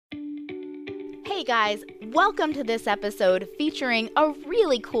Hey guys, welcome to this episode featuring a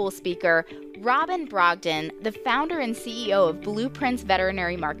really cool speaker, Robin Brogdon, the founder and CEO of Blueprints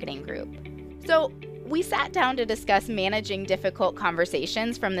Veterinary Marketing Group. So, we sat down to discuss managing difficult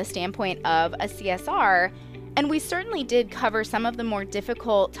conversations from the standpoint of a CSR, and we certainly did cover some of the more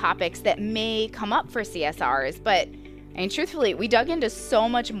difficult topics that may come up for CSRs, but truthfully, we dug into so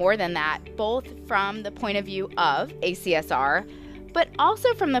much more than that, both from the point of view of a CSR, but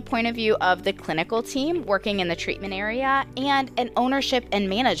also from the point of view of the clinical team working in the treatment area and an ownership and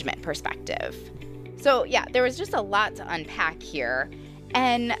management perspective. So yeah, there was just a lot to unpack here.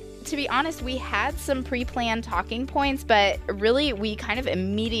 And to be honest, we had some pre-planned talking points, but really we kind of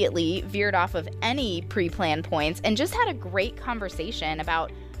immediately veered off of any pre-planned points and just had a great conversation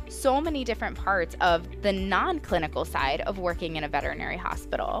about so many different parts of the non-clinical side of working in a veterinary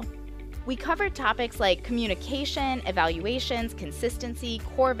hospital. We covered topics like communication, evaluations, consistency,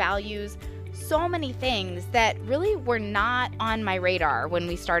 core values, so many things that really were not on my radar when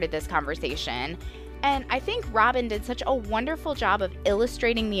we started this conversation. And I think Robin did such a wonderful job of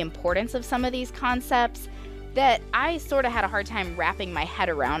illustrating the importance of some of these concepts that I sort of had a hard time wrapping my head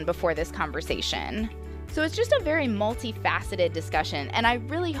around before this conversation. So it's just a very multifaceted discussion, and I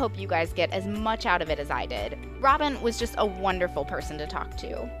really hope you guys get as much out of it as I did. Robin was just a wonderful person to talk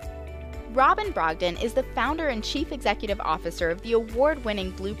to. Robin Brogdon is the founder and chief executive officer of the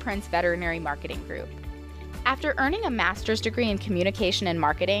award-winning Blueprints Veterinary Marketing Group. After earning a master's degree in communication and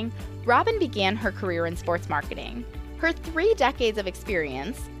marketing, Robin began her career in sports marketing. Her 3 decades of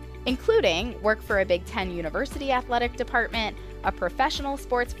experience, including work for a Big Ten university athletic department, a professional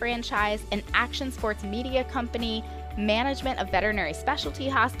sports franchise, an action sports media company, management of veterinary specialty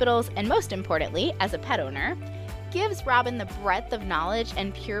hospitals, and most importantly, as a pet owner, gives Robin the breadth of knowledge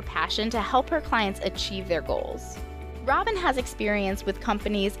and pure passion to help her clients achieve their goals. Robin has experience with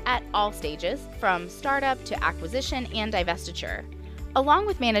companies at all stages, from startup to acquisition and divestiture, along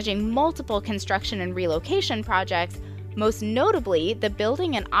with managing multiple construction and relocation projects, most notably the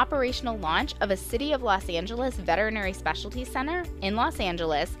building and operational launch of a City of Los Angeles Veterinary Specialty Center in Los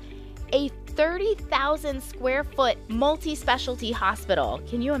Angeles, a 30,000 square foot multi-specialty hospital.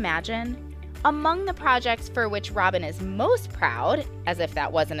 Can you imagine? Among the projects for which Robin is most proud, as if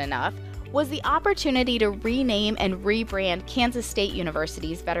that wasn't enough, was the opportunity to rename and rebrand Kansas State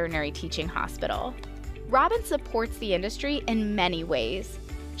University's veterinary teaching hospital. Robin supports the industry in many ways.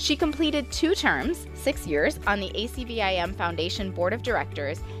 She completed 2 terms, 6 years, on the ACVIM Foundation Board of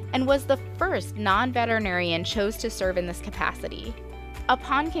Directors and was the first non-veterinarian chosen to serve in this capacity.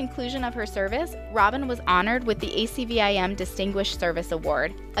 Upon conclusion of her service, Robin was honored with the ACVIM Distinguished Service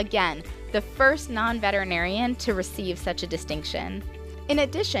Award, again, the first non-veterinarian to receive such a distinction. In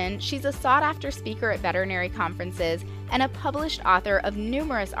addition, she's a sought-after speaker at veterinary conferences and a published author of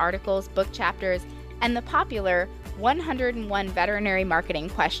numerous articles, book chapters, and the popular 101 Veterinary Marketing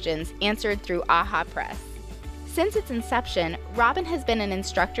Questions answered through AHA Press. Since its inception, Robin has been an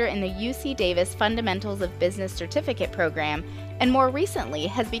instructor in the UC Davis Fundamentals of Business Certificate program and more recently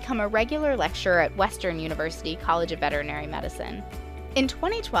has become a regular lecturer at Western University College of Veterinary Medicine. In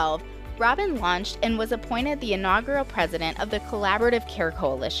 2012, Robin launched and was appointed the inaugural president of the Collaborative Care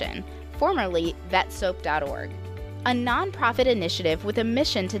Coalition, formerly vetsoap.org, a nonprofit initiative with a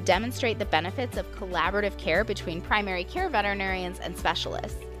mission to demonstrate the benefits of collaborative care between primary care veterinarians and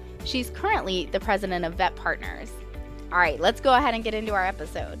specialists. She's currently the president of VetPartners. All right, let's go ahead and get into our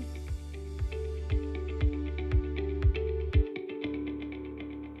episode.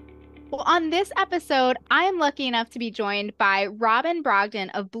 Well, on this episode, I am lucky enough to be joined by Robin Brogdon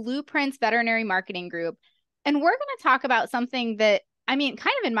of Blueprints Veterinary Marketing Group. And we're going to talk about something that, kind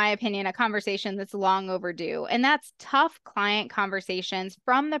of in my opinion, a conversation that's long overdue. And that's tough client conversations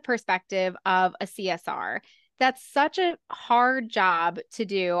from the perspective of a CSR. That's such a hard job to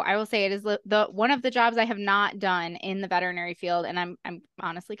do. I will say it is the one of the jobs I have not done in the veterinary field, and I'm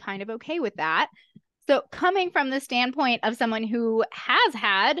honestly kind of okay with that. So coming from the standpoint of someone who has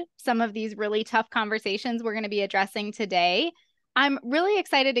had some of these really tough conversations we're going to be addressing today, I'm really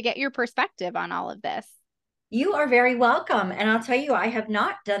excited to get your perspective on all of this. You are very welcome. And I'll tell you, I have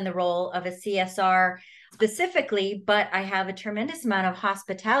not done the role of a CSR specifically, but I have a tremendous amount of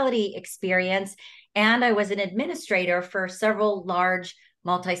hospitality experience. And I was an administrator for several large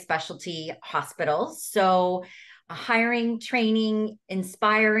multi-specialty hospitals. So hiring, training,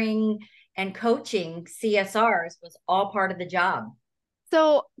 inspiring, and coaching CSRs was all part of the job.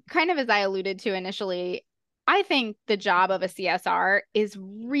 So kind of as I alluded to initially, I think the job of a CSR is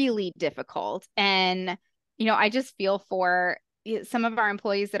really difficult. And, I just feel for some of our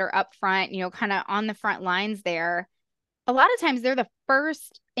employees that are up front, kind of on the front lines there. A lot of times they're the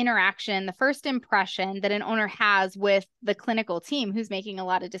first interaction, the first impression that an owner has with the clinical team who's making a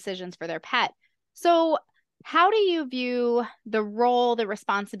lot of decisions for their pet. So how do you view the role, the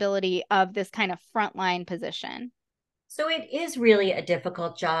responsibility of this kind of frontline position? So it is really a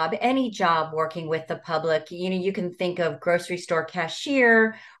difficult job. Any job working with the public, you can think of grocery store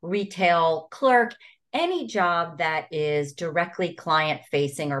cashier, retail clerk, any job that is directly client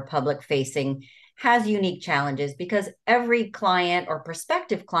facing or public facing has unique challenges because every client or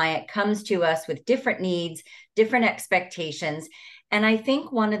prospective client comes to us with different needs, different expectations. And I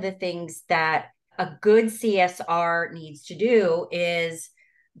think one of the things that a good CSR needs to do is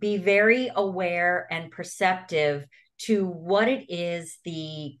be very aware and perceptive to what it is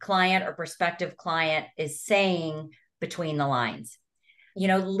the client or prospective client is saying between the lines.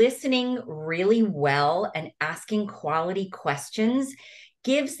 Listening really well and asking quality questions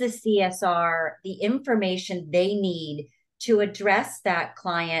gives the CSR the information they need to address that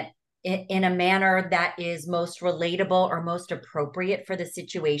client in a manner that is most relatable or most appropriate for the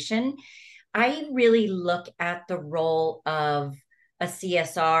situation. I really look at the role of a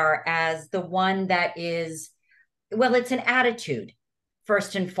CSR as the one that is, well, it's an attitude,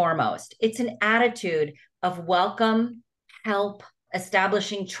 first and foremost. It's an attitude of welcome, help,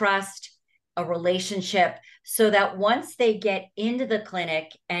 establishing trust, a relationship, so that once they get into the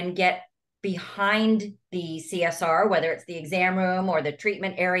clinic and get behind the CSR, whether it's the exam room or the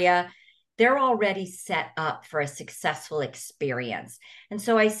treatment area, they're already set up for a successful experience. And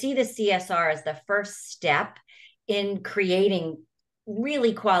so I see the CSR as the first step in creating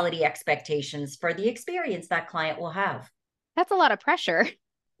really quality expectations for the experience that client will have. That's a lot of pressure.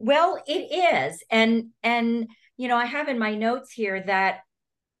 Well, it is. And I have in my notes here that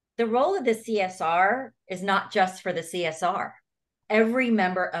the role of the CSR is not just for the CSR. Every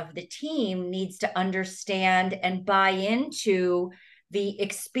member of the team needs to understand and buy into the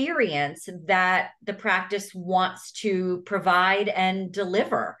experience that the practice wants to provide and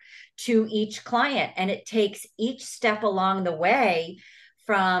deliver to each client. And it takes each step along the way,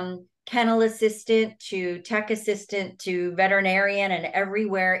 from kennel assistant to tech assistant to veterinarian and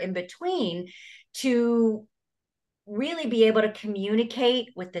everywhere in between, to really be able to communicate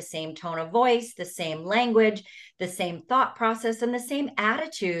with the same tone of voice, the same language, the same thought process, and the same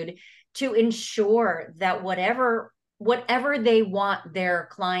attitude to ensure that whatever they want their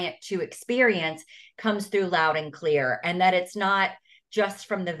client to experience comes through loud and clear, and that it's not just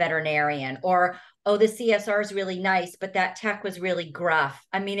from the veterinarian, or, oh, the CSR is really nice, but that tech was really gruff.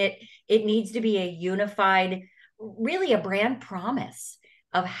 I mean, it needs to be a unified, really a brand promise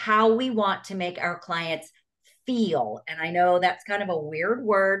of how we want to make our clients feel. And I know that's kind of a weird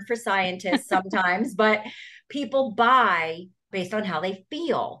word for scientists sometimes, but people buy based on how they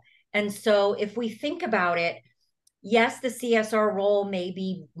feel. And so if we think about it, yes, the CSR role may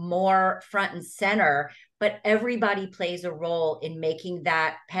be more front and center, but everybody plays a role in making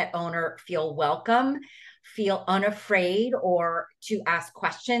that pet owner feel welcome, feel unafraid, or to ask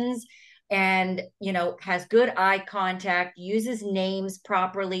questions, and has good eye contact, uses names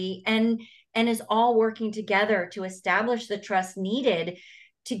properly, and is all working together to establish the trust needed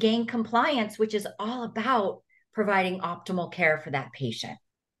to gain compliance, which is all about providing optimal care for that patient.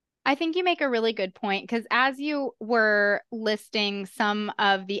 I think you make a really good point, because as you were listing some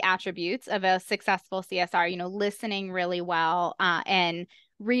of the attributes of a successful CSR, listening really well and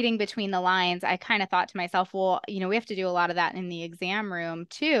reading between the lines, I kind of thought to myself, well, we have to do a lot of that in the exam room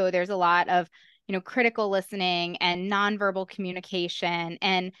too. There's a lot of, critical listening and nonverbal communication,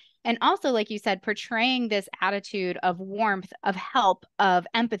 and also, like you said, portraying this attitude of warmth, of help, of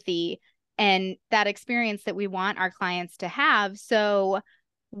empathy, and that experience that we want our clients to have. So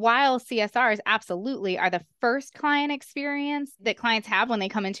while CSRs absolutely are the first client experience that clients have when they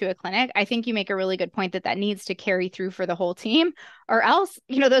come into a clinic, I think you make a really good point that needs to carry through for the whole team, or else,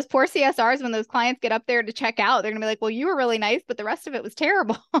 those poor CSRs, when those clients get up there to check out, they're gonna be like, well, you were really nice, but the rest of it was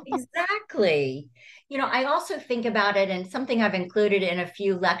terrible. Exactly. I also think about it, and something I've included in a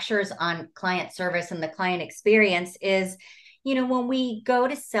few lectures on client service and the client experience is, when we go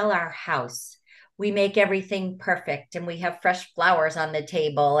to sell our house, we make everything perfect, and we have fresh flowers on the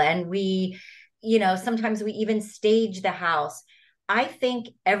table, and we, sometimes we even stage the house. I think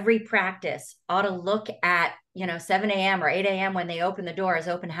every practice ought to look at, 7 a.m. or 8 a.m. when they open the door as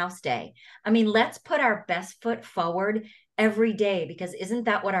open house day. I mean, let's put our best foot forward every day, because isn't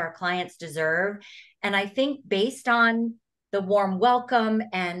that what our clients deserve? And I think based on the warm welcome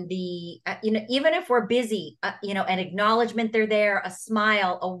and the, even if we're busy, an acknowledgement they're there, a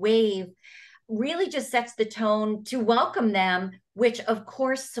smile, a wave, really just sets the tone to welcome them, which of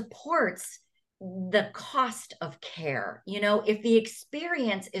course supports the cost of care. If the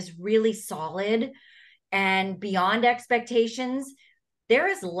experience is really solid and beyond expectations, there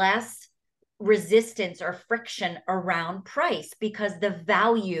is less resistance or friction around price because the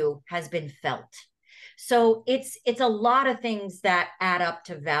value has been felt. So it's a lot of things that add up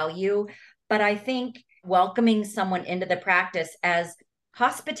to value, but I think welcoming someone into the practice as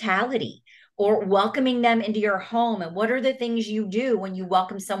hospitality or welcoming them into your home. And what are the things you do when you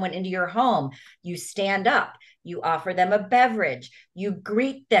welcome someone into your home? You stand up, you offer them a beverage, you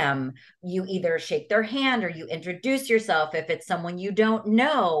greet them, you either shake their hand or you introduce yourself if it's someone you don't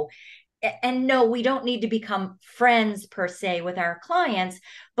know. And no, we don't need to become friends per se with our clients,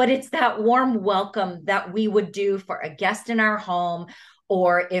 but it's that warm welcome that we would do for a guest in our home,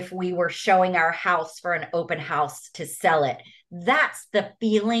 or if we were showing our house for an open house to sell it. That's the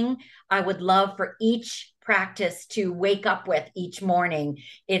feeling I would love for each practice to wake up with each morning.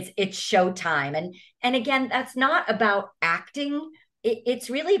 It's showtime. And again, that's not about acting. It's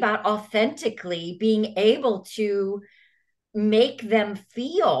really about authentically being able to make them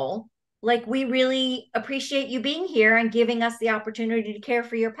feel like we really appreciate you being here and giving us the opportunity to care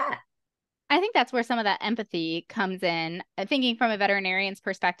for your pet. I think that's where some of that empathy comes in. Thinking from a veterinarian's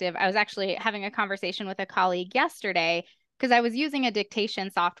perspective, I was actually having a conversation with a colleague yesterday because I was using a dictation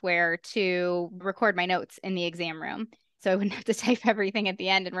software to record my notes in the exam room. So I wouldn't have to type everything at the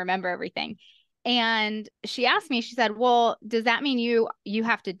end and remember everything. And she asked me, she said, well, does that mean you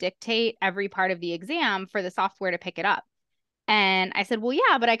have to dictate every part of the exam for the software to pick it up? And I said, well,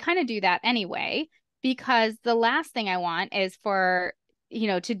 yeah, but I kind of do that anyway, because the last thing I want is for,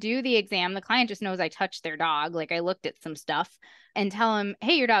 to do the exam. The client just knows I touched their dog. Like I looked at some stuff and tell them,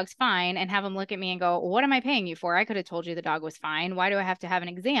 hey, your dog's fine. And have them look at me and go, well, what am I paying you for? I could have told you the dog was fine. Why do I have to have an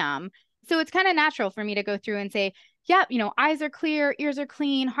exam? So it's kind of natural for me to go through and say, yep, eyes are clear, ears are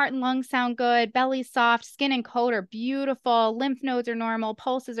clean, heart and lungs sound good, belly's soft, skin and coat are beautiful, lymph nodes are normal,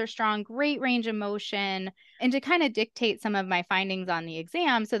 pulses are strong, great range of motion, and to kind of dictate some of my findings on the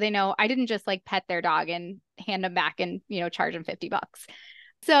exam so they know I didn't just like pet their dog and hand them back and, charge them $50.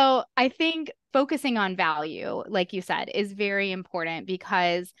 So I think focusing on value, like you said, is very important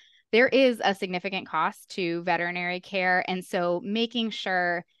because there is a significant cost to veterinary care. And so making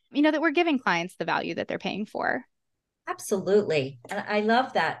sure, that we're giving clients the value that they're paying for. Absolutely. And I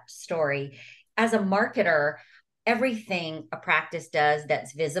love that story. As a marketer, everything a practice does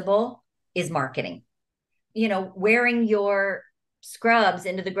that's visible is marketing. Wearing your scrubs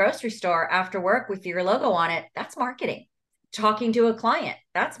into the grocery store after work with your logo on it, that's marketing. Talking to a client,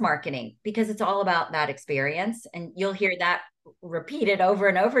 that's marketing because it's all about that experience. And you'll hear that repeated over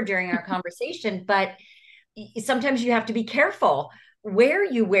and over during our conversation. But sometimes you have to be careful where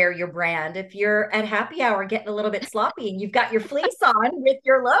you wear your brand. If you're at happy hour getting a little bit sloppy and you've got your fleece on with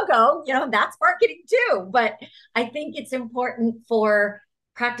your logo, that's marketing too. But I think it's important for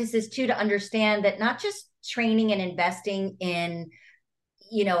practices too to understand that not just training and investing in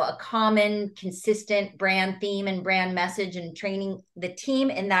a common consistent brand theme and brand message and training the team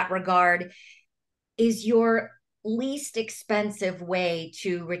in that regard is your least expensive way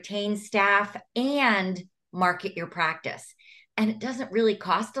to retain staff and market your practice. And it doesn't really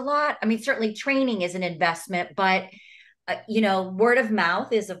cost a lot. I mean, certainly training is an investment, but word of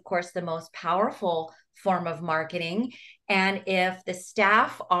mouth is, of course, the most powerful form of marketing. And if the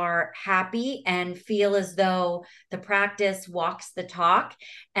staff are happy and feel as though the practice walks the talk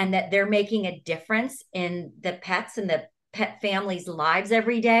and that they're making a difference in the pets and the pet families' lives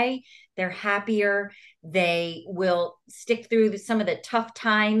every day, they're happier. They will stick through some of the tough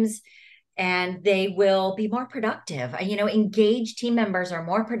times and they will be more productive. Engaged team members are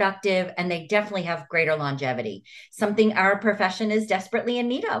more productive and they definitely have greater longevity, something our profession is desperately in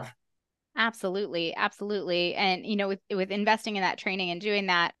need of. Absolutely. Absolutely. And, with investing in that training and doing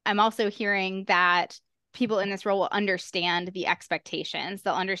that, I'm also hearing that people in this role will understand the expectations.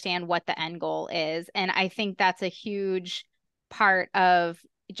 They'll understand what the end goal is. And I think that's a huge part of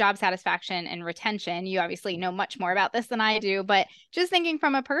job satisfaction and retention. You obviously know much more about this than I do, but just thinking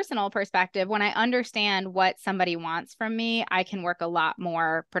from a personal perspective, when I understand what somebody wants from me, I can work a lot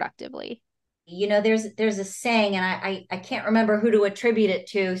more productively. There's a saying, and I can't remember who to attribute it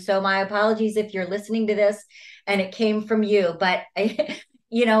to. So my apologies if you're listening to this and it came from you. But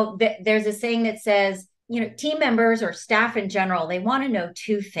there's a saying that says, team members or staff in general, they want to know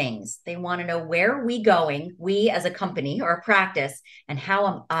two things. They want to know where are we going, we as a company or a practice, and how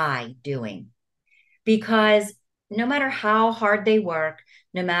am I doing? Because no matter how hard they work,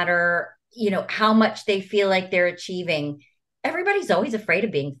 no matter how much they feel like they're achieving, everybody's always afraid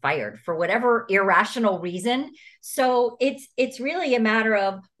of being fired for whatever irrational reason. So it's really a matter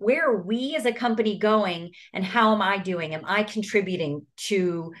of where are we as a company going and how am I doing? Am I contributing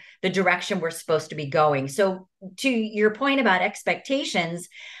to the direction we're supposed to be going? So to your point about expectations,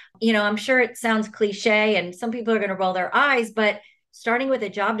 I'm sure it sounds cliche and some people are going to roll their eyes, but starting with a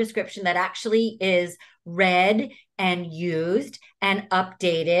job description that actually is read and used and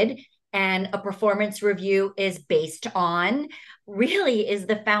updated and a performance review is based on really is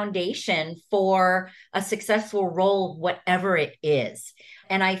the foundation for a successful role, whatever it is.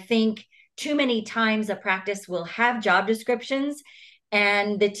 And I think too many times a practice will have job descriptions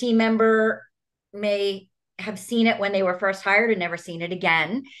and the team member may have seen it when they were first hired and never seen it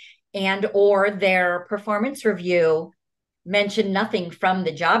again, and or their performance review mentioned nothing from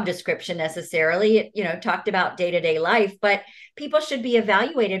the job description necessarily. It, talked about day-to-day life, but people should be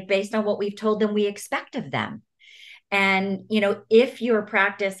evaluated based on what we've told them we expect of them. And, if your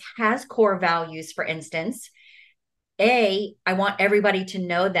practice has core values, for instance, I want everybody to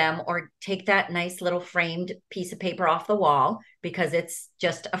know them or take that nice little framed piece of paper off the wall because it's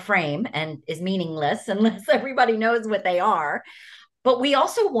just a frame and is meaningless unless everybody knows what they are. But we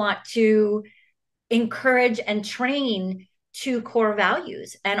also want to encourage and train to core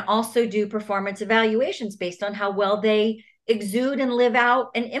values and also do performance evaluations based on how well they exude and live out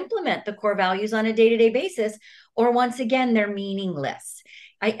and implement the core values on a day-to-day basis, or once again they're meaningless.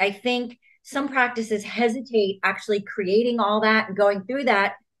 I think some practices hesitate actually creating all that and going through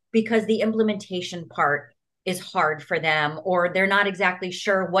that because the implementation part is hard for them or they're not exactly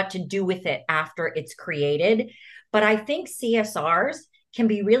sure what to do with it after it's created. But I think CSRs can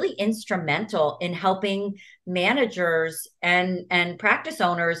be really instrumental in helping managers and practice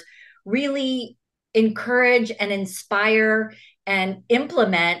owners really encourage and inspire and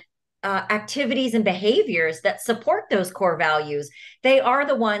implement activities and behaviors that support those core values. They are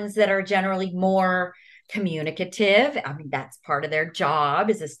the ones that are generally more communicative. I mean, that's part of their job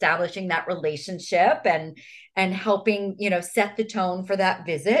is establishing that relationship and helping, set the tone for that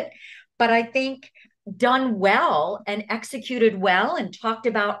visit. But I think done well and executed well and talked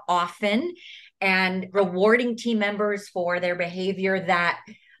about often and rewarding team members for their behavior that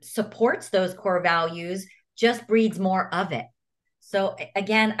supports those core values just breeds more of it. So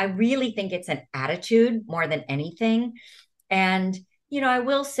again, I really think it's an attitude more than anything. And, I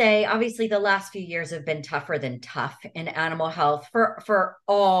will say, obviously the last few years have been tougher than tough in animal health for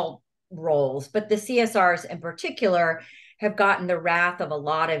all roles, but the CSRs in particular have gotten the wrath of a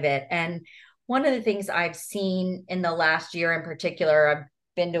lot of it. And one of the things I've seen in the last year in particular, I've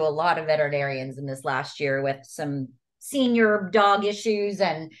been to a lot of veterinarians in this last year with some senior dog issues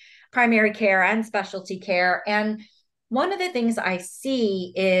and primary care and specialty care. And one of the things I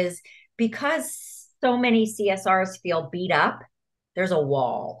see is because so many CSRs feel beat up, there's a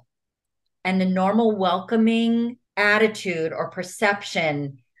wall. And the normal welcoming attitude or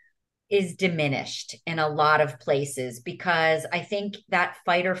perception is diminished in a lot of places because I think that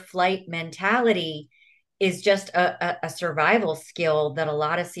fight or flight mentality is just a survival skill that a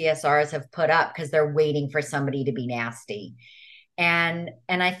lot of CSRs have put up because they're waiting for somebody to be nasty. And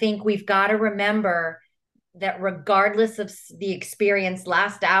I think we've got to remember that regardless of the experience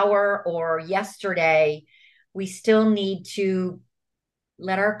last hour or yesterday, we still need to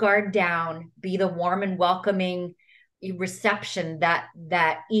let our guard down, be the warm and welcoming reception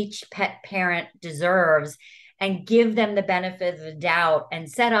that each pet parent deserves, and give them the benefit of the doubt and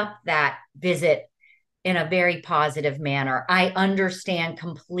set up that visit in a very positive manner. I understand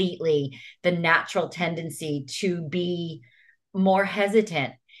completely the natural tendency to be more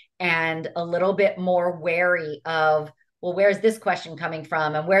hesitant and a little bit more wary of, well, where's this question coming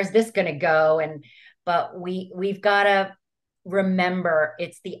from and where's this going to go? But we've got to remember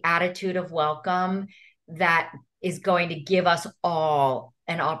it's the attitude of welcome that is going to give us all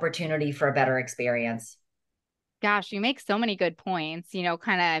an opportunity for a better experience. Gosh, you make so many good points,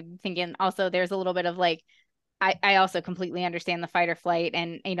 kind of thinking also there's a little bit of like, I also completely understand the fight or flight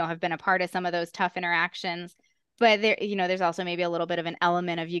and, have been a part of some of those tough interactions. But there, there's also maybe a little bit of an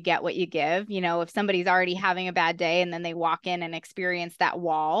element of you get what you give. If somebody's already having a bad day and then they walk in and experience that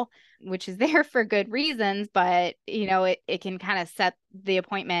wall, which is there for good reasons, but, it can kind of set the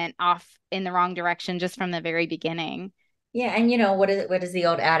appointment off in the wrong direction just from the very beginning. Yeah. And what is the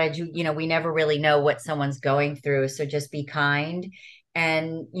old adage? We never really know what someone's going through. So just be kind.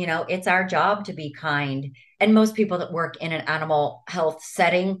 And, it's our job to be kind. And most people that work in an animal health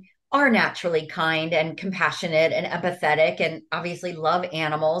setting are naturally kind and compassionate and empathetic and obviously love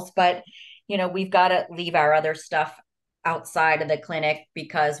animals. But, we've got to leave our other stuff outside of the clinic,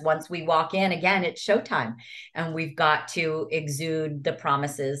 because once we walk in, again, it's showtime and we've got to exude the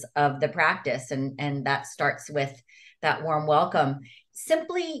promises of the practice. And that starts with that warm welcome.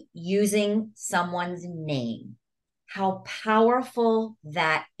 Simply using someone's name, how powerful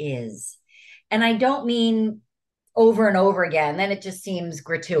that is. And I don't mean over and over again, then it just seems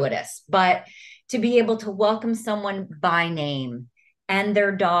gratuitous, but to be able to welcome someone by name and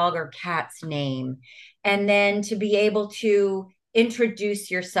their dog or cat's name, and then to be able to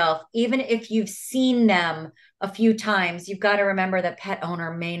introduce yourself, even if you've seen them a few times. You've got to remember that pet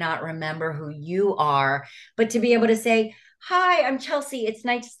owner may not remember who you are, but to be able to say, hi, I'm Chelsea. It's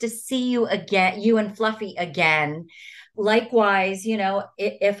nice to see you again, you and Fluffy again. Likewise,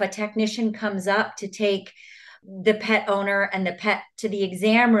 if a technician comes up to take the pet owner and the pet to the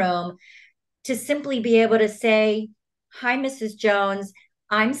exam room, to simply be able to say, hi, Mrs. Jones,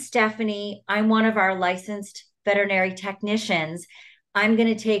 I'm Stephanie. I'm one of our licensed veterinary technicians. I'm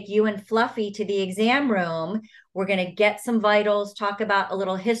going to take you and Fluffy to the exam room. We're going to get some vitals, talk about a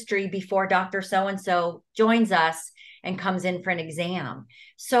little history before Dr. So-and-so joins us and comes in for an exam.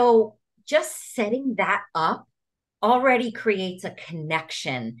 So just setting that up already creates a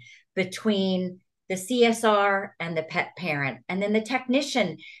connection between the CSR and the pet parent, and then the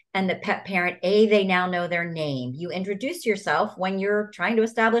technician and the pet parent. They now know their name. You introduce yourself when you're trying to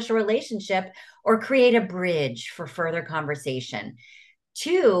establish a relationship or create a bridge for further conversation.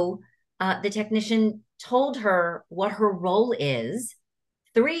 Two, the technician told her what her role is.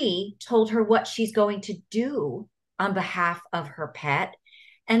 Three, told her what she's going to do on behalf of her pet.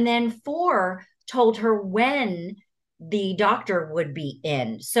 And then four, told her when the doctor would be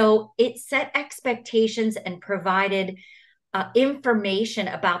in. So it set expectations and provided information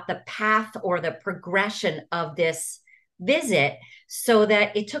about the path or the progression of this visit, so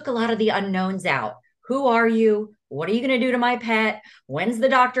that it took a lot of the unknowns out. Who are you? What are you going to do to my pet? When's the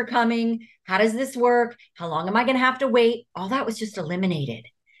doctor coming? How does this work? How long am I going to have to wait? All that was just eliminated.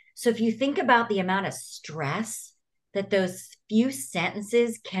 So if you think about the amount of stress that those few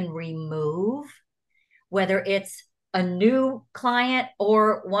sentences can remove, whether it's a new client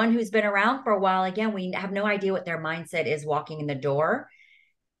or one who's been around for a while, again, we have no idea what their mindset is walking in the door.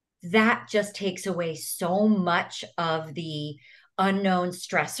 That just takes away so much of the unknown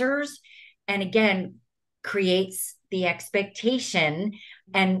stressors. And again, creates the expectation,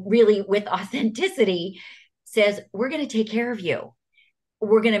 and really with authenticity says, we're going to take care of you.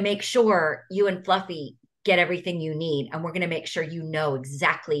 We're going to make sure you and Fluffy get everything you need. And we're going to make sure you know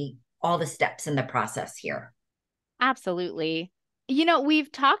exactly all the steps in the process here. Absolutely.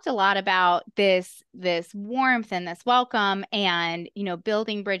 We've talked a lot about this warmth and this welcome and,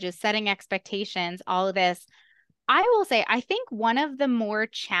 building bridges, setting expectations, all of this. I will say, I think one of the more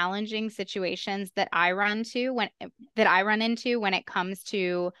challenging situations that I run into when it comes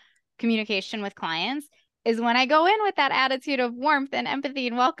to communication with clients is when I go in with that attitude of warmth and empathy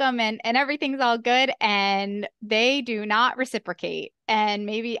and welcome and everything's all good, and they do not reciprocate. And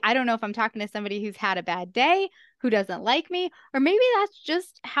maybe, I don't know if I'm talking to somebody who's had a bad day, who doesn't like me, or maybe that's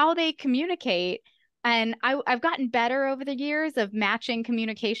just how they communicate. And I've gotten better over the years of matching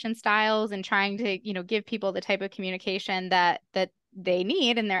communication styles and trying to, give people the type of communication that they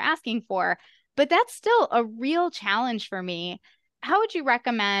need and they're asking for. But that's still a real challenge for me. How would you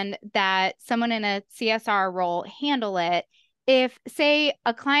recommend that someone in a CSR role handle it if, say,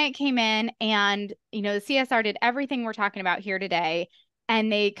 a client came in and, the CSR did everything we're talking about here today,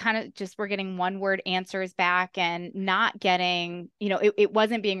 and they kind of just were getting one-word answers back and not getting, it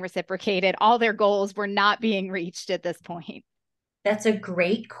wasn't being reciprocated. All their goals were not being reached at this point? That's a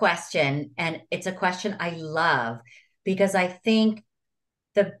great question. And it's a question I love, because I think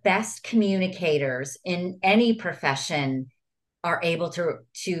the best communicators in any profession are able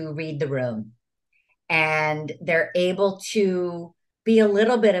to read the room, and they're able to be a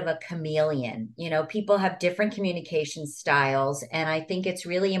little bit of a chameleon. People have different communication styles. And I think it's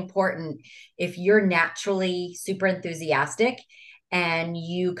really important, if you're naturally super enthusiastic and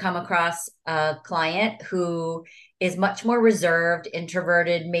you come across a client who is much more reserved,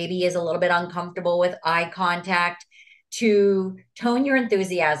 introverted, maybe is a little bit uncomfortable with eye contact, to tone your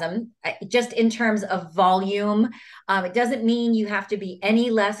enthusiasm just in terms of volume. It doesn't mean you have to be any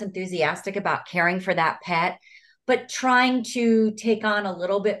less enthusiastic about caring for that pet, but trying to take on a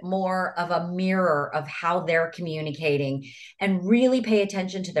little bit more of a mirror of how they're communicating, and really pay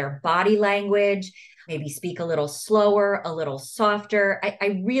attention to their body language, maybe speak a little slower, a little softer.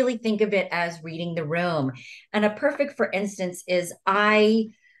 I really think of it as reading the room. And a perfect, for instance, is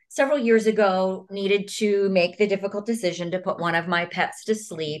several years ago needed to make the difficult decision to put one of my pets to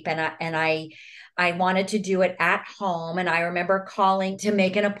sleep. And I I wanted to do it at home. And I remember calling to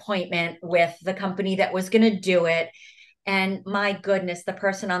make an appointment with the company that was going to do it. And my goodness, the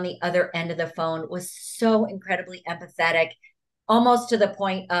person on the other end of the phone was so incredibly empathetic, almost to the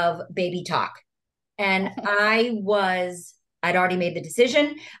point of baby talk. And I'd already made the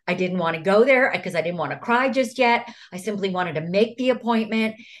decision. I didn't want to go there because I didn't want to cry just yet. I simply wanted to make the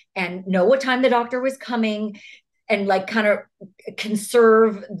appointment and know what time the doctor was coming and like kind of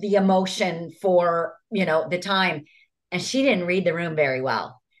conserve the emotion for, the time. And she didn't read the room very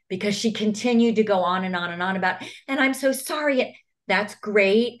well because she continued to go on and on and on about, and I'm so sorry. That's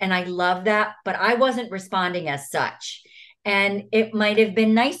great. And I love that. But I wasn't responding as such. And it might have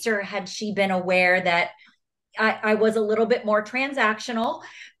been nicer had she been aware that I was a little bit more transactional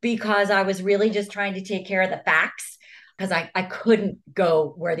because I was really just trying to take care of the facts because I couldn't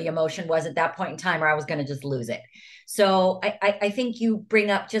go where the emotion was at that point in time or I was going to just lose it. So I think you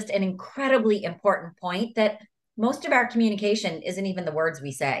bring up just an incredibly important point that most of our communication isn't even the words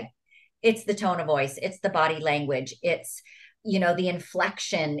we say. It's the tone of voice. It's the body language. It's, the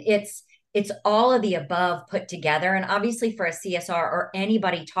inflection. It's all of the above put together. And obviously for a CSR or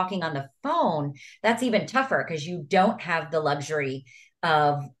anybody talking on the phone, that's even tougher because you don't have the luxury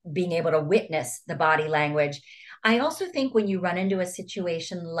of being able to witness the body language. I also think when you run into a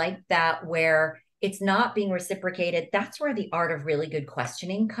situation like that where it's not being reciprocated, that's where the art of really good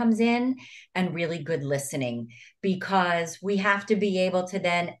questioning comes in and really good listening, because we have to be able to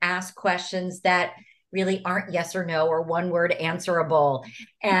then ask questions that really aren't yes or no or one word answerable.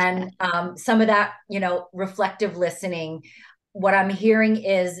 And some of that, reflective listening. What I'm hearing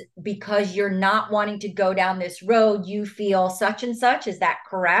is because you're not wanting to go down this road, you feel such and such. Is that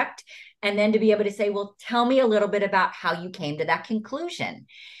correct? And then to be able to say, well, tell me a little bit about how you came to that conclusion.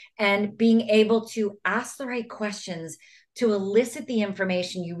 And being able to ask the right questions to elicit the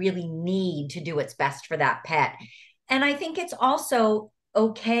information you really need to do what's best for that pet. And I think it's also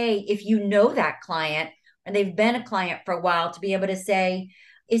okay if you know that client and they've been a client for a while to be able to say,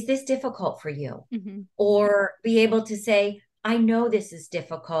 is this difficult for you? Mm-hmm. Or be able to say, I know this is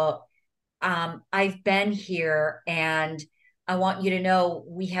difficult. I've been here and I want you to know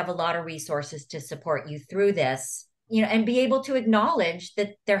we have a lot of resources to support you through this, and be able to acknowledge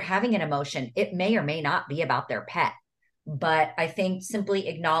that they're having an emotion. It may or may not be about their pet, but I think simply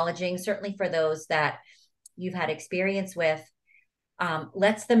acknowledging, certainly for those that you've had experience with,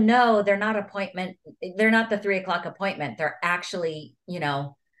 lets them know they're not the 3 o'clock appointment. They're actually,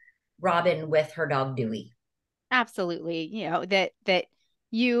 Robin with her dog Dewey. Absolutely. That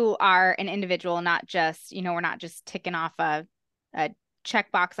you are an individual, not just, we're not just ticking off a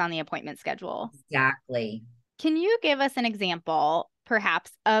checkbox on the appointment schedule. Exactly. Can you give us an example,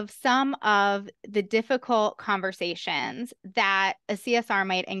 perhaps, of some of the difficult conversations that a CSR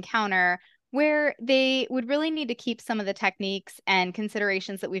might encounter where they would really need to keep some of the techniques and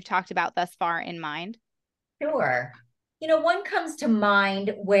considerations that we've talked about thus far in mind? Sure. One comes to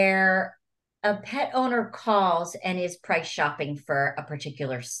mind where a pet owner calls and is price shopping for a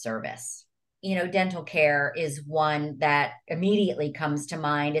particular service. Dental care is one that immediately comes to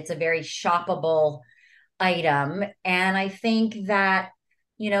mind. It's a very shoppable item. And I think that,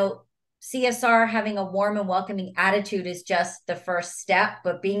 CSR having a warm and welcoming attitude is just the first step,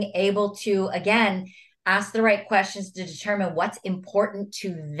 but being able to, again, ask the right questions to determine what's important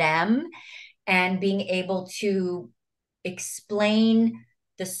to them and being able to explain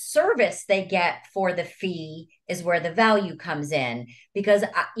the service they get for the fee is where the value comes in. Because,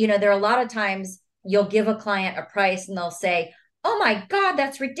 there are a lot of times you'll give a client a price and they'll say, oh my God,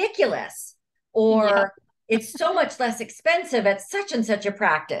 that's ridiculous. Or it's so much less expensive at such and such a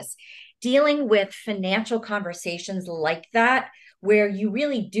practice. Dealing with financial conversations like that, where you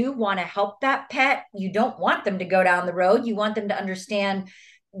really do want to help that pet, you don't want them to go down the road. You want them to understand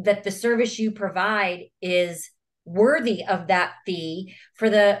that the service you provide is worthy of that fee for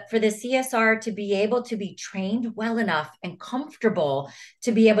the CSR to be able to be trained well enough and comfortable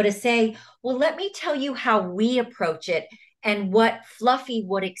to be able to say, well, let me tell you how we approach it and what Fluffy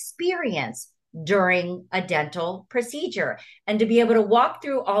would experience during a dental procedure, and to be able to walk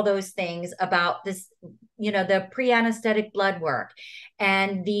through all those things about this, the pre-anesthetic blood work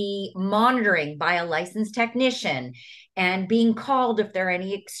and the monitoring by a licensed technician and being called if there are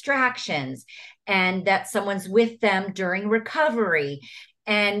any extractions and that someone's with them during recovery.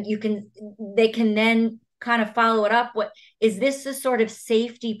 And they can then kind of follow it up. What is this the sort of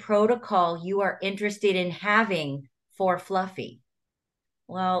safety protocol you are interested in having for Fluffy?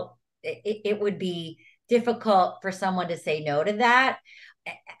 Well, it would be difficult for someone to say no to that.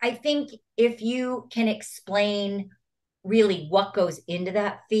 I think if you can explain really what goes into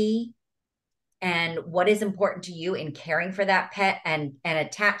that fee and what is important to you in caring for that pet, and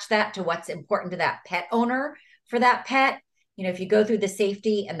attach that to what's important to that pet owner for that pet. If you go through the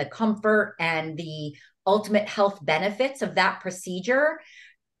safety and the comfort and the ultimate health benefits of that procedure,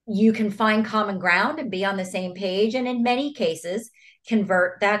 you can find common ground and be on the same page. And in many cases,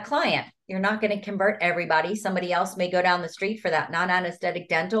 convert that client. You're not going to convert everybody. Somebody else may go down the street for that non-anesthetic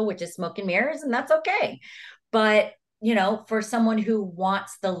dental, which is smoke and mirrors, and that's okay. But, for someone who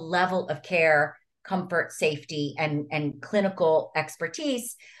wants the level of care, comfort, safety, and clinical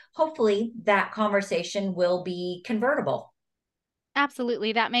expertise, hopefully that conversation will be convertible.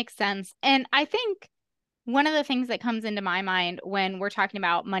 Absolutely. That makes sense. And I think one of the things that comes into my mind when we're talking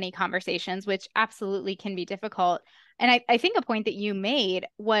about money conversations, which absolutely can be difficult, and I think a point that you made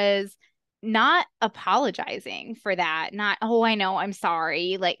was not apologizing for that, not, oh, I know, I'm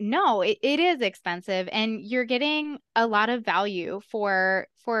sorry. Like, no, it is expensive and you're getting a lot of value for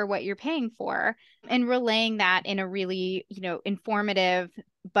what you're paying for, and relaying that in a really, informative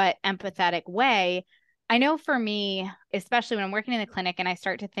but empathetic way. I know for me, especially when I'm working in the clinic and I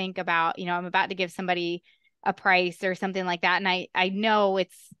start to think about, I'm about to give somebody a price or something like that, and I know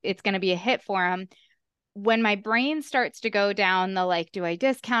it's going to be a hit for them. When my brain starts to go down the, like, do I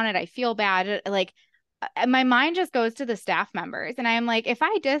discount it? I feel bad. Like, my mind just goes to the staff members, and I'm like, if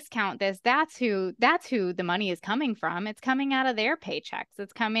I discount this, that's who the money is coming from. It's coming out of their paychecks.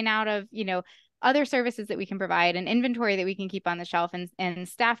 It's coming out of, other services that we can provide and inventory that we can keep on the shelf, and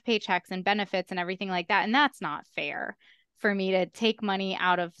staff paychecks and benefits and everything like that. And that's not fair for me to take money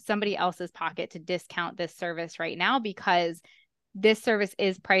out of somebody else's pocket to discount this service right now, because this service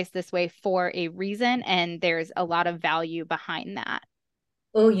is priced this way for a reason, and there's a lot of value behind that.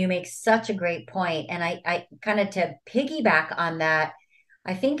 Oh, you make such a great point. And I kind of, to piggyback on that,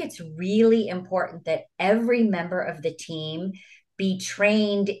 I think it's really important that every member of the team be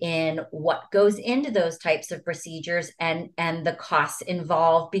trained in what goes into those types of procedures and the costs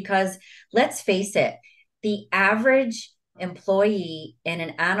involved. Because let's face it, the average employee in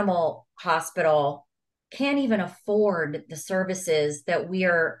an animal hospital can't even afford the services that we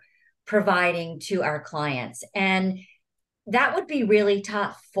are providing to our clients. And that would be really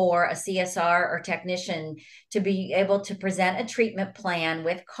tough for a CSR or technician to be able to present a treatment plan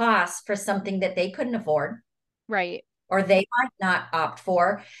with costs for something that they couldn't afford. Right. Or they might not opt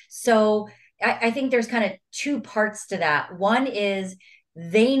for. So I think there's kind of two parts to that. One is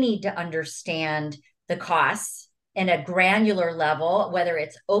they need to understand the costs in a granular level, whether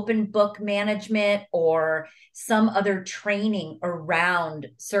it's open book management or some other training around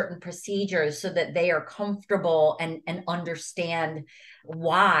certain procedures, so that they are comfortable and understand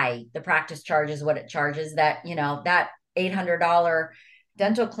why the practice charges what it charges. That, that $800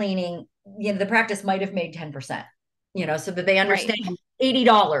 dental cleaning, the practice might have made 10%, so that they understand Right.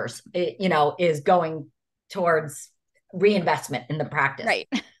 $80, is going towards reinvestment in the practice. Right.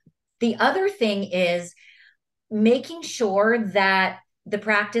 The other thing is making sure that the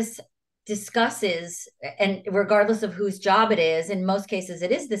practice discusses, and regardless of whose job it is, in most cases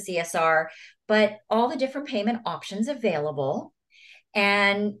it is the CSR, but all the different payment options available,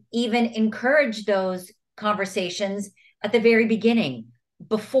 and even encourage those conversations at the very beginning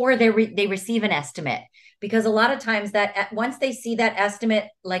before they receive an estimate. Because a lot of times that once they see that estimate,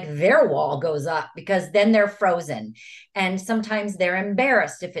 like, their wall goes up, because then they're frozen, and sometimes they're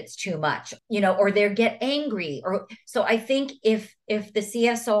embarrassed if it's too much, or they get angry. Or so I think if the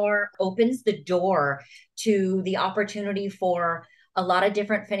CSR opens the door to the opportunity for a lot of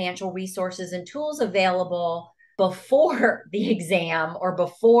different financial resources and tools available before the exam or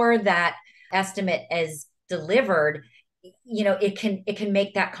before that estimate is delivered, it can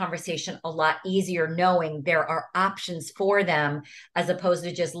make that conversation a lot easier, knowing there are options for them, as opposed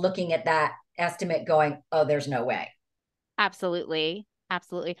to just looking at that estimate going, oh, there's no way. Absolutely.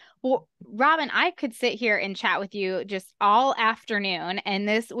 Absolutely. Well, Robin, I could sit here and chat with you just all afternoon, and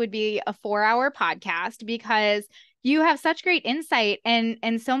this would be a 4-hour podcast, because you have such great insight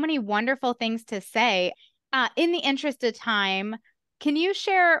and so many wonderful things to say. In the interest of time, can you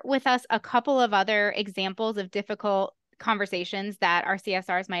share with us a couple of other examples of difficult conversations that our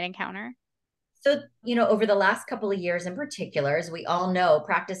CSRs might encounter? So, over the last couple of years in particular, as we all know,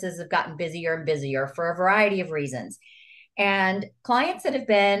 practices have gotten busier and busier for a variety of reasons. And clients that have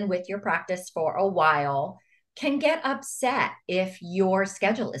been with your practice for a while can get upset if your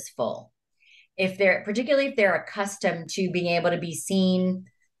schedule is full. Particularly if they're accustomed to being able to be seen,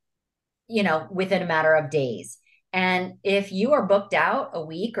 within a matter of days. And if you are booked out a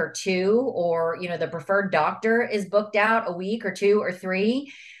week or two, or, the preferred doctor is booked out a week or two or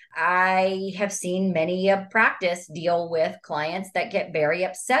three, I have seen many a practice deal with clients that get very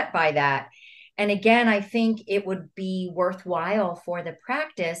upset by that. And again, I think it would be worthwhile for the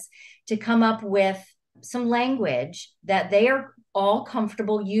practice to come up with some language that they are all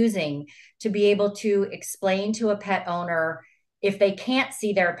comfortable using to be able to explain to a pet owner if they can't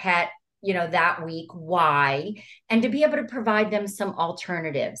see their pet, that week, why, and to be able to provide them some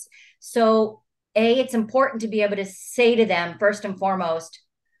alternatives. So, it's important to be able to say to them, first and foremost,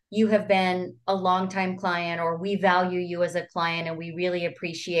 you have been a longtime client, or we value you as a client, and we really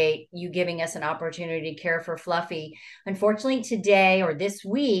appreciate you giving us an opportunity to care for Fluffy. Unfortunately, today or this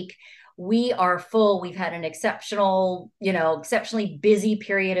week, we are full. We've had an exceptionally busy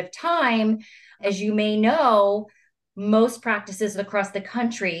period of time. As you may know, most practices across the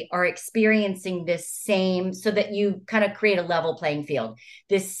country are experiencing this same, so that you kind of create a level playing field,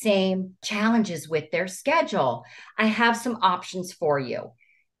 this same challenges with their schedule. I have some options for you.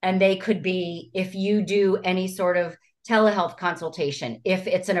 And they could be, if you do any sort of telehealth consultation, if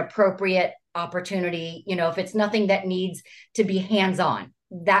it's an appropriate opportunity, if it's nothing that needs to be hands-on,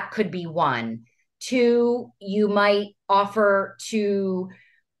 that could be one. Two, you might offer to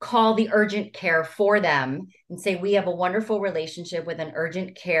call the urgent care for them and say, we have a wonderful relationship with an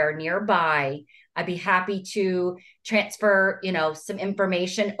urgent care nearby. I'd be happy to transfer, some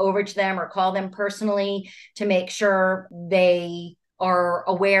information over to them, or call them personally to make sure they are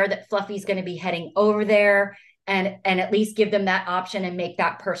aware that Fluffy's going to be heading over there, and at least give them that option and make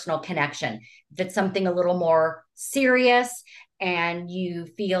that personal connection. If it's something a little more serious and you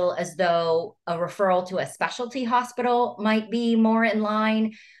feel as though a referral to a specialty hospital might be more in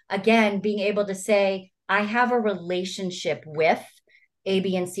line, again, being able to say, I have a relationship with A,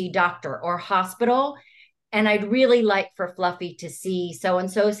 B, and C doctor or hospital, and I'd really like for Fluffy to see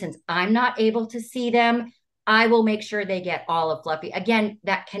so-and-so. Since I'm not able to see them, I will make sure they get all of Fluffy. Again,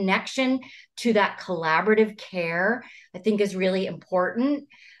 that connection to that collaborative care, I think, is really important.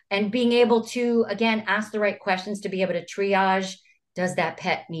 And being able to, again, ask the right questions to be able to triage, does that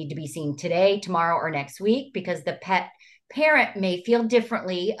pet need to be seen today, tomorrow, or next week? Because the pet parent may feel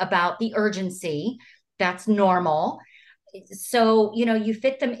differently about the urgency. That's normal. So, you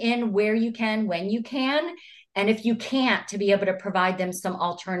fit them in where you can, when you can. And if you can't, to be able to provide them some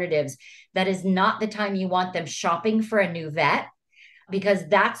alternatives. That is not the time you want them shopping for a new vet, because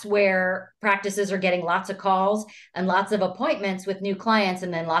that's where practices are getting lots of calls and lots of appointments with new clients,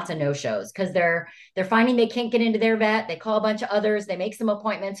 and then lots of no-shows because they're finding they can't get into their vet. They call a bunch of others, they make some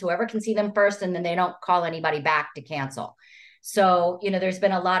appointments, whoever can see them first, and then they don't call anybody back to cancel. So, there's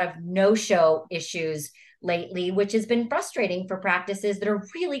been a lot of no-show issues lately, which has been frustrating for practices that are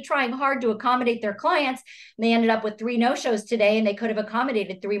really trying hard to accommodate their clients. And they ended up with 3 no-shows today, and they could have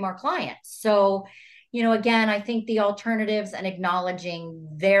accommodated 3 more clients. So, again, I think the alternatives and acknowledging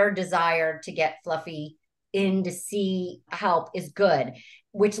their desire to get Fluffy in to see help is good,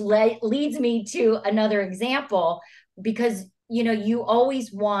 which leads me to another example, because, you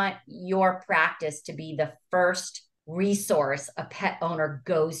always want your practice to be the first resource a pet owner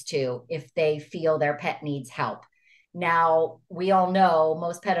goes to if they feel their pet needs help. Now, we all know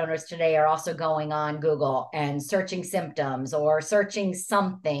most pet owners today are also going on Google and searching symptoms or searching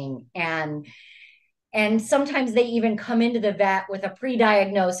something. And sometimes they even come into the vet with a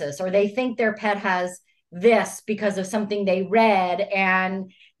pre-diagnosis, or they think their pet has this because of something they read,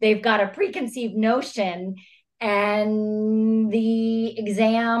 and they've got a preconceived notion. And the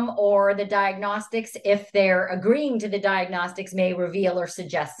exam or the diagnostics, if they're agreeing to the diagnostics, may reveal or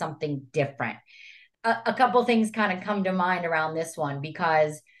suggest something different. A couple things kind of come to mind around this one,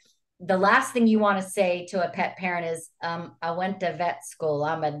 because the last thing you want to say to a pet parent is, I went to vet school,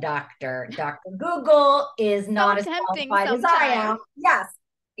 I'm a doctor. Dr. Google is not as qualified as I am. Yes.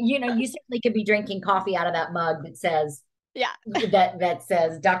 You certainly could be drinking coffee out of that mug that says, that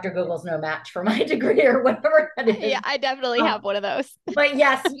says Dr. Google's no match for my degree, or whatever it is. Yeah, I definitely have one of those. But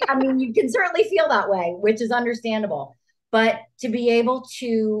yes, I mean, you can certainly feel that way, which is understandable. But to be able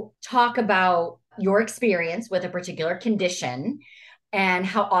to talk about your experience with a particular condition and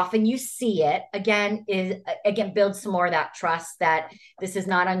how often you see it, again builds some more of that trust that this is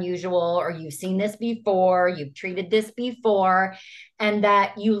not unusual, or you've seen this before, you've treated this before, and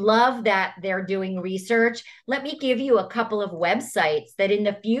that you love that they're doing research. Let me give you a couple of websites that in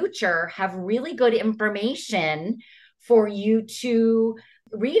the future have really good information for you to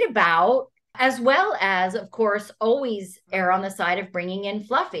read about, as well as, of course, always err on the side of bringing in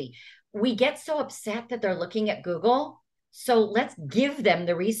Fluffy. We get so upset that they're looking at Google. So let's give them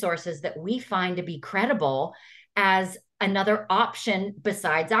the resources that we find to be credible as another option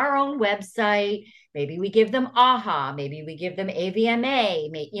besides our own website. Maybe we give them AHA, maybe we give them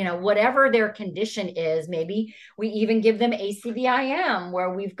AVMA, whatever their condition is. Maybe we even give them ACVIM, where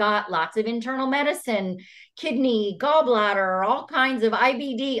we've got lots of internal medicine, kidney, gallbladder, all kinds of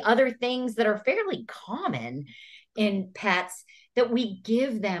IBD, other things that are fairly common in pets, that we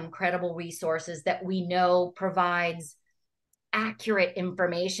give them credible resources that we know provides accurate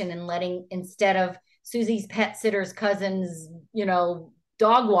information, and letting, instead of Susie's pet sitter's cousin's,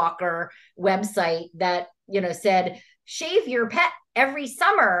 dog walker website that, said, shave your pet every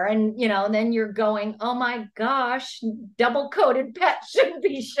summer. And, then you're going, oh my gosh, double coated pet shouldn't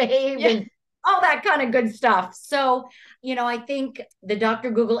be shaved. Yeah. And all that kind of good stuff. So, I think the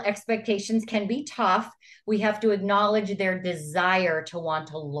Dr. Google expectations can be tough. We have to acknowledge their desire to want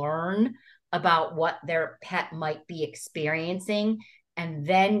to learn about what their pet might be experiencing, and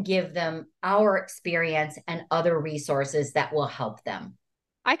then give them our experience and other resources that will help them.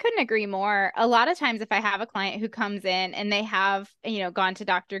 I couldn't agree more. A lot of times if I have a client who comes in and they have, gone to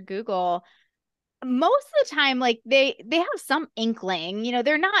Dr. Google, most of the time, like they have some inkling,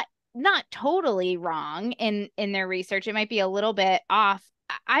 they're not totally wrong in their research. It might be a little bit off.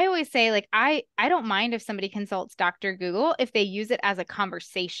 I always say, like, I don't mind if somebody consults Dr. Google if they use it as a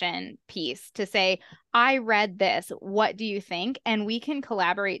conversation piece to say, I read this, what do you think? And we can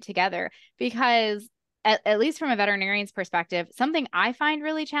collaborate together, because at least from a veterinarian's perspective, something I find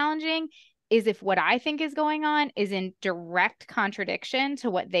really challenging is if what I think is going on is in direct contradiction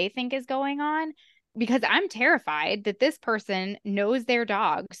to what they think is going on, because I'm terrified that this person knows their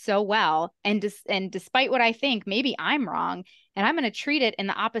dog so well. And despite what I think, maybe I'm wrong and I'm going to treat it in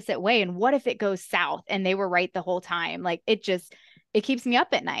the opposite way. And what if it goes south and they were right the whole time? Like, it keeps me up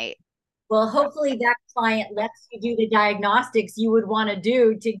at night. Well, hopefully that client lets you do the diagnostics you would want to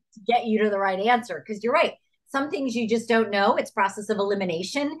do to get you to the right answer. Because you're right. Some things you just don't know. It's process of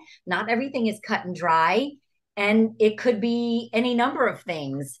elimination. Not everything is cut and dry. And it could be any number of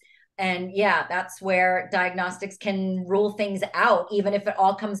things. And yeah, that's where diagnostics can rule things out, even if it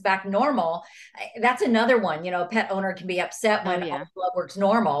all comes back normal. That's another one. A pet owner can be upset when all blood work's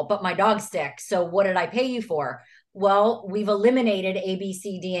normal, but my dog's sick. So what did I pay you for? Well, we've eliminated A, B,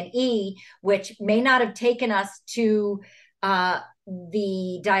 C, D, and E, which may not have taken us to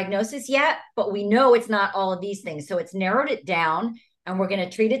the diagnosis yet, but we know it's not all of these things. So it's narrowed it down, and we're going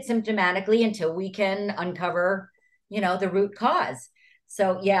to treat it symptomatically until we can uncover, the root cause.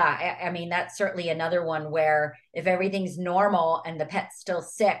 So yeah, I mean, that's certainly another one where if everything's normal and the pet's still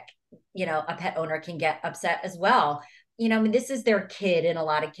sick, a pet owner can get upset as well. I mean, this is their kid in a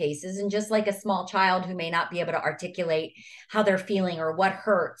lot of cases. And just like a small child who may not be able to articulate how they're feeling or what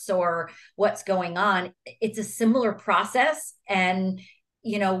hurts or what's going on, it's a similar process. And,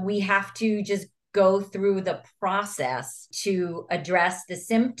 we have to just go through the process to address the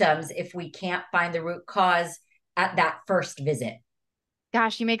symptoms if we can't find the root cause at that first visit.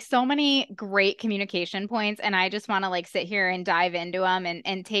 Gosh, you make so many great communication points, and I just want to like sit here and dive into them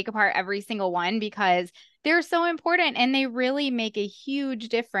and take apart every single one, because they're so important and they really make a huge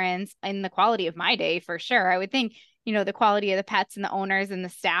difference in the quality of my day, for sure. I would think, the quality of the pets and the owners and the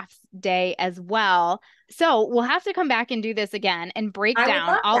staff's day as well. So we'll have to come back and do this again and break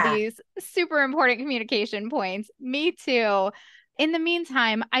down all these super important communication points. Me too. In the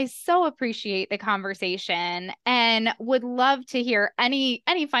meantime, I so appreciate the conversation and would love to hear any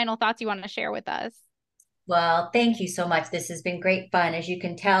final thoughts you want to share with us. Well, thank you so much. This has been great fun. As you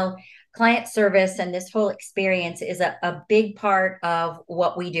can tell, client service and this whole experience is a big part of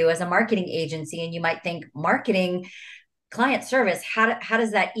what we do as a marketing agency. And you might think, marketing, client service, how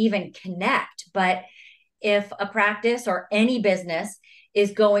does that even connect? But if a practice or any business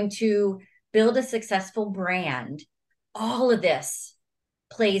is going to build a successful brand, all of this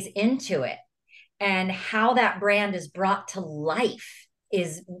plays into it. And how that brand is brought to life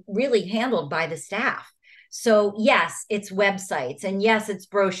is really handled by the staff. So yes, it's websites, and yes, it's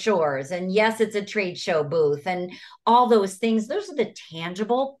brochures, and yes, it's a trade show booth, and all those things. Those are the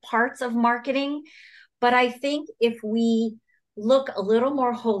tangible parts of marketing. But I think if we look a little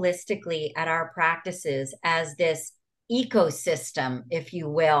more holistically at our practices as this ecosystem, if you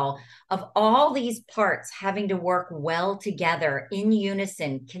will, of all these parts having to work well together in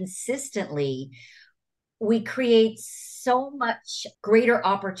unison consistently, we create so much greater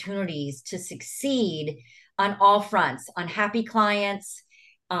opportunities to succeed on all fronts, on happy clients,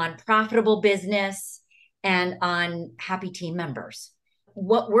 on profitable business, and on happy team members.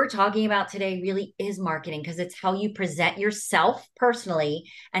 What we're talking about today really is marketing, because it's how you present yourself personally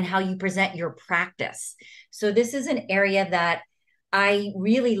and how you present your practice. So this is an area that I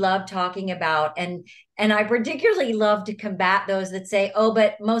really love talking about, and I particularly love to combat those that say, oh,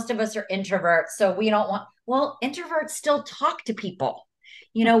 but most of us are introverts, so we don't want, well, introverts still talk to people.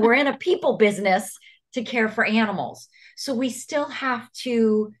 We're in a people business to care for animals. So we still have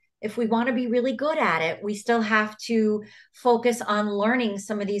to, if we want to be really good at it, we still have to focus on learning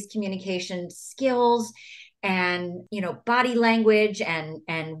some of these communication skills and, body language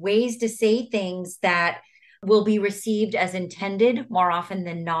and ways to say things that will be received as intended more often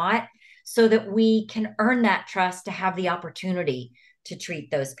than not, so that we can earn that trust to have the opportunity to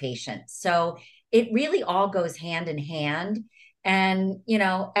treat those patients. So it really all goes hand in hand. And,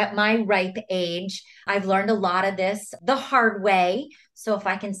 at my ripe age, I've learned a lot of this the hard way. So if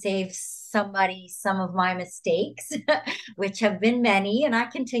I can save somebody some of my mistakes, which have been many and I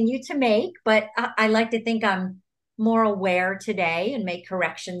continue to make, but I like to think I'm more aware today and make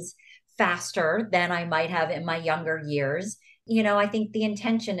corrections faster than I might have in my younger years. I think the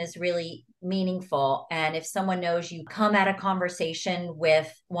intention is really meaningful. And if someone knows you come at a conversation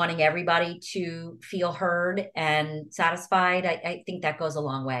with wanting everybody to feel heard and satisfied, I think that goes a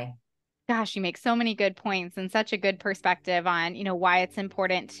long way. Gosh, you make so many good points and such a good perspective on, why it's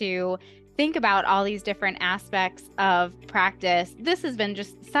important to think about all these different aspects of practice. This has been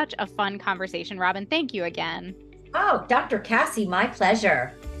just such a fun conversation, Robin. Thank you again. Oh, Dr. Cassi, my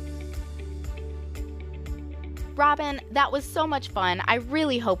pleasure. Robin, that was so much fun. I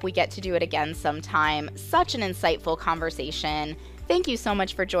really hope we get to do it again sometime. Such an insightful conversation. Thank you so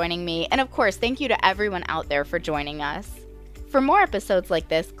much for joining me. And of course, thank you to everyone out there for joining us. For more episodes like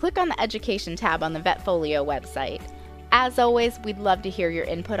this, click on the Education tab on the VetFolio website. As always, we'd love to hear your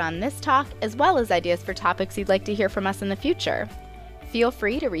input on this talk, as well as ideas for topics you'd like to hear from us in the future. Feel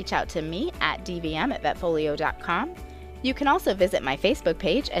free to reach out to me at dvm@vetfolio.com. You can also visit my Facebook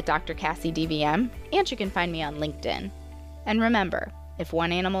page at Dr. Cassi DVM, and you can find me on LinkedIn. And remember, if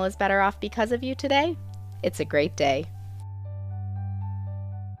one animal is better off because of you today, it's a great day.